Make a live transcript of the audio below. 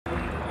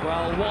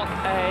Well, what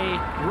a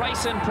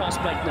racing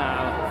prospect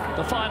now.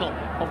 The final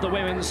of the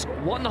women's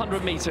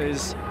 100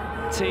 meters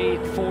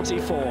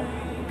T44.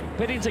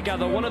 Pitting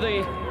together one of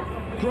the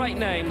great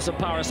names of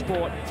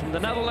parasport from the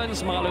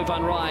Netherlands, Marlou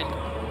van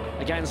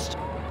GANSEWINKEL, against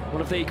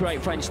one of the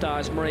great French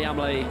stars,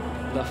 Marie-Amelie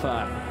LE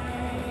FUR.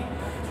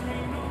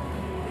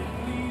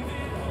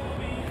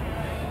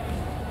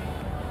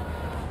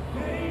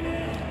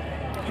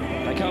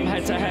 They come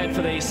head-to-head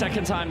for the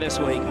second time this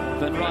week,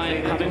 van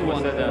GANSEWINKEL having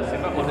won in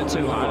the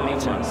 200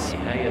 meters.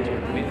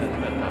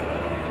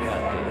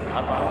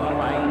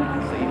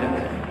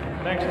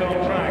 Next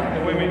on track,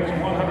 the women's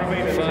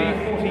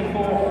 100m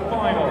T44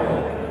 final.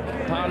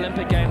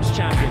 Paralympic Games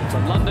champion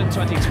from London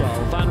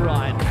 2012, van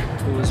GANSEWINKEL,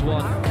 who has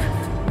won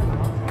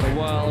the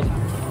world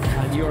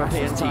and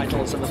European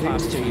titles in the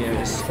past 2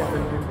 years.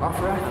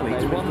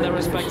 They won their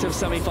respective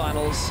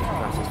semi-finals.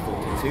 Classes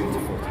 42 to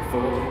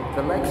 44,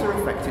 the legs are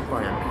affected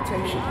by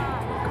amputation.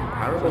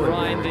 Van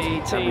GANSEWINKEL,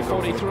 the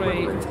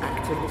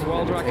T43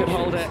 world record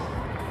holder,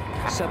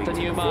 set the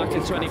new mark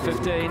in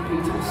 2015.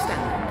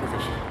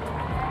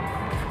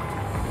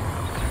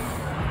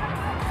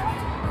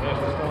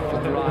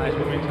 Right. He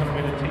will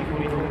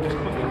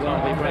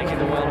be breaking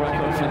the world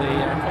record for the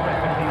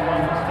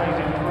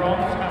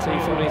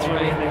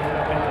T43.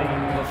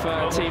 The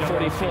FUR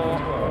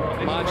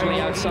T44, marginally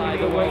outside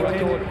the world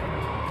record.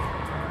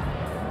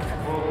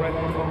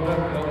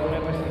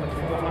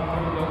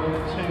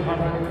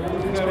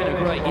 It's been a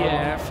great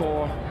year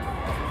for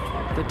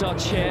the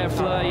Dutch here,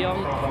 Fleur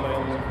JONG,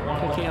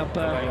 picking up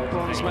a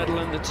bronze medal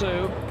in the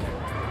 2.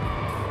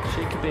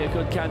 She could be a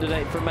good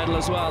candidate for a medal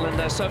as well, and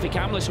Sophie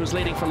KAMLISH was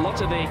leading for a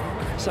lot of the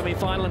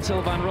semi-final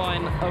until van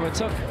GANSEWINKEL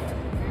overtook.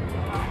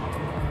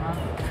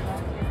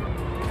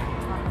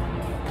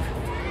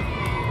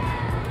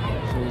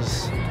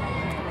 She's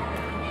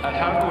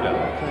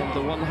playing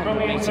the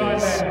 100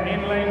 meters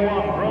in lane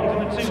 1,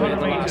 bronze in the 200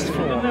 the last meters.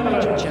 4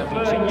 major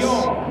championships.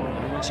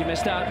 And when she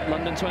missed out,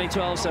 London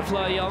 2012, so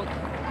Fleur JONG,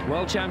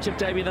 world championship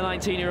debut, the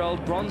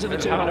 19-year-old, bronze in the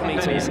 200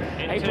 meters.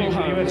 April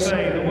Holmes,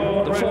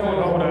 the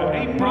former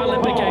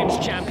Paralympic Games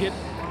champion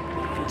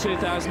from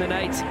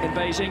 2008 in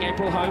Beijing.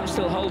 April Holmes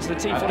still holds the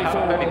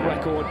T44 world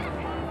record.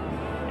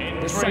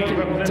 The second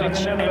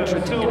Dutch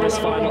entrant in this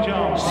final.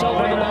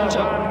 Silver in the long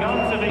jump,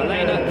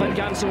 Marlene van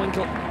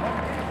GANSEWINKEL.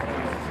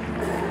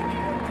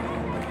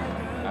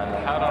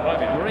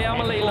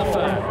 Marie-Amelie LE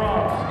FUR,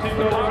 the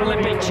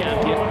Paralympic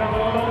champion,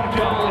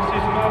 gold in the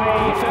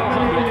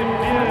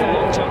 400 and the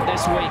long jump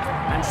this week,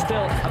 and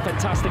still a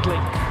fantastically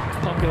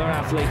popular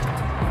athlete.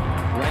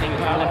 Reigning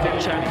Paralympic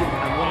champion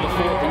and won the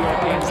 4th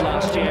Europeans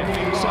last year.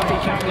 Sophie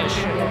KAMLISH,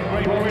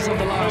 bronze in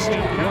the last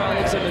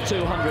Worlds in the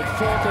 200,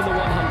 4th in the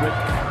 100.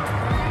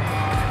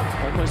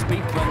 Almost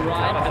beat van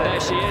GANSEWINKEL, and there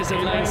she is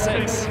in lane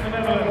 6.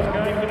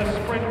 Going for the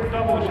sprint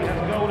double, she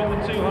has gold in the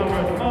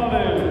 200.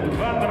 Marlou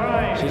van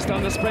GANSEWINKEL. She's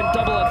done the sprint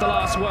double at the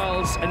last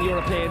Worlds and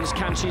Europeans.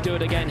 Can she do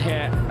it again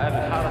here?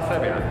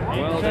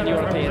 World and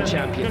European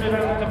champion.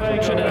 From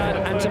Trinidad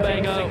and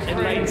Tobago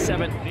in lane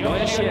 7.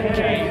 Nyoshia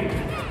CAIN.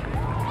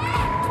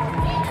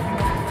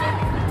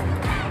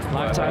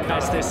 Lifetime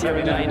best this year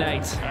in lane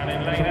 8.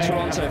 From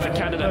Toronto for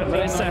Canada,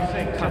 Marissa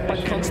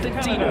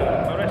PAPACONSTANTINOU.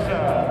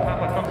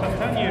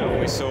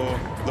 We saw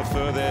LE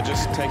FUR there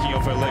just taking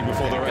off her leg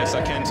before the race.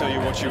 I can't tell you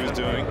what she was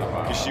doing,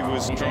 because she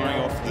was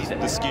drying off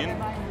the skin.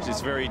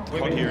 It's very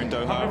hot here in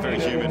Doha, very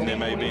humid, and there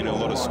may have been a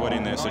lot of sweat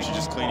in there, so she's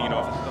just cleaning it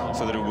off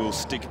so that it will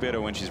stick better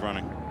when she's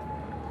running.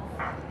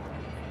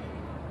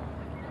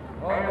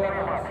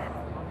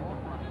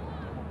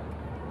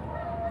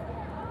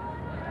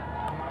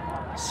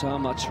 So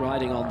much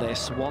riding on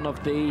this, one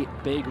of the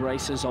big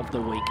races of the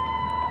week.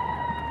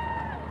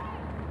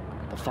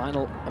 The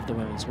final of the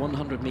women's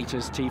 100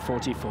 meters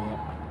T44.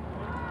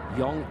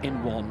 JONG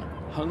in 1,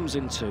 Holmes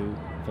in 2,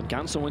 van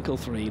GANSEWINKEL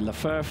 3, LE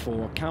FUR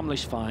 4,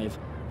 KAMLISH 5,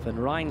 van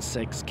GANSEWINKEL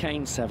 6,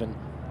 CAIN 7,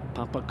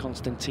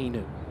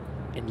 PAPACONSTANTINOU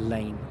in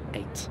lane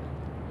 8.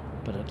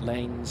 But at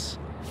lanes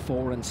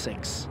 4 and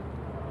 6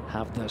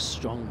 have the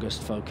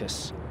strongest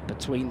focus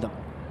between them.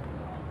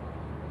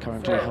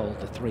 Currently hold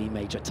the 3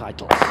 major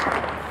titles.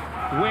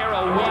 We're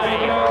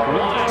away.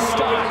 What a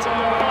start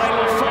by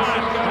LE FUR.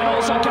 And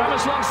also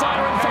KAMLISH alongside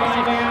her in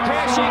 5.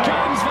 Here she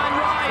comes, van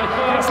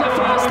GANSEWINKEL. It's LE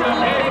FUR still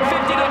leading,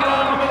 50 to go.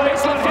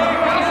 It's LE FUR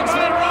against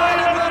van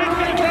GANSEWINKEL, and then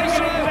breaking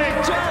through.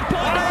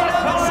 12.8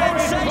 over,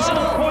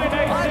 sensational.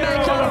 I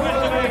make a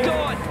world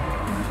record.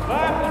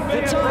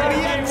 The time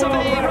yet to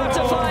be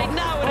ratified.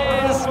 Now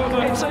it is.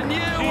 It's a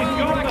new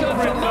world record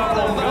for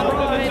Marlene van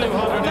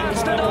GANSEWINKEL. And that's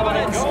the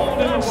dominance.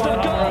 That's the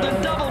gold and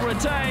double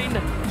retained.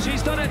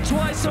 She's done it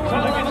twice at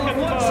world level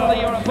and once at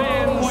the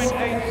Europeans.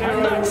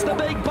 And that's the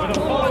big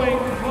battle won.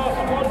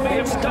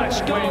 It's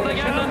Dutch gold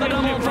again on the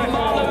double from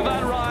Marlou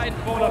van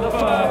GANSEWINKEL. LE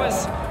FUR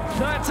was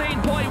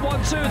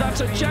 13.12.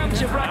 That's a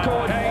championship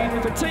record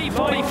for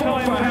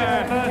T44 for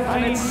her.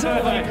 And it's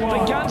silver for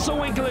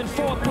GANSEWINKEL in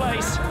 4th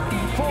place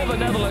for the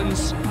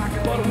Netherlands.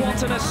 But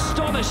what an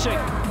astonishing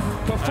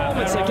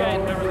performance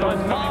again by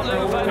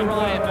Marlou van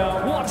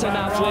GANSEWINKEL. What an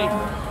athlete.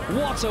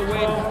 What a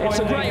win. It's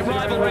a great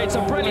rivalry. It's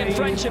a brilliant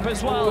friendship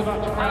as well,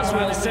 as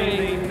we'll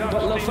see.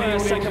 But Le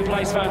Fur's second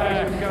place for her,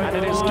 and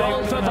it is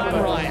gold for Van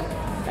RHIJN.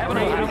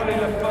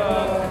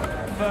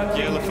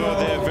 Yeah, Le Fur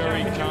there,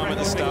 very calm at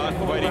the start,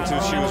 waiting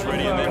till she was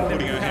ready and then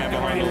putting her hand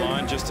behind the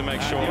line just to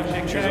make sure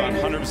she was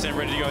 100%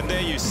 ready to go. And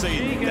there you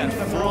see that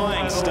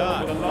flying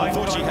start. I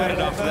thought she had it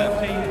after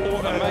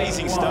that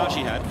amazing start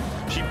she had.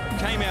 She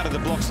came out of the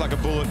blocks like a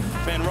bullet.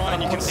 Van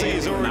RHIJN, you can see,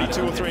 is already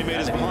 2 or 3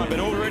 meters behind, but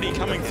already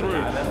coming through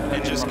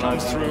and just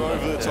comes through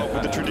over the top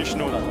with the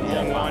traditional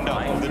long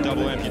wind-up of the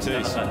double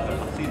amputees.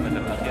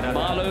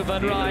 Marlou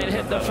van RHIJN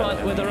hit the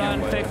front with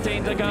around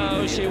 15 to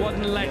go. She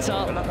wouldn't let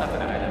up,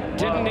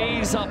 didn't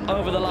ease up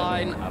over the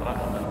line.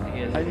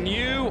 A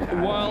new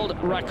world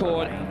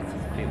record.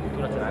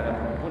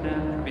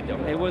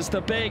 It was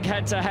the big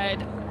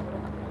head-to-head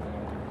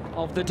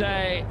of the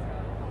day,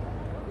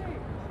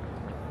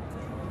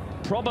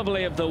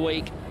 probably of the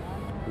week.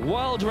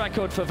 World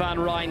record for Van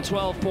RHIJN,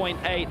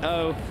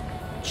 12.80.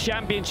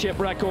 Championship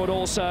record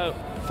also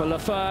for Le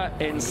Fur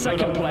in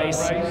second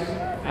place.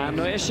 And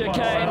Nyoshia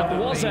CAIN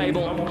was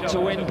able to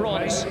win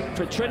bronze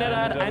for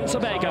Trinidad and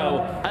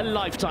Tobago, a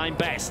lifetime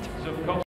best.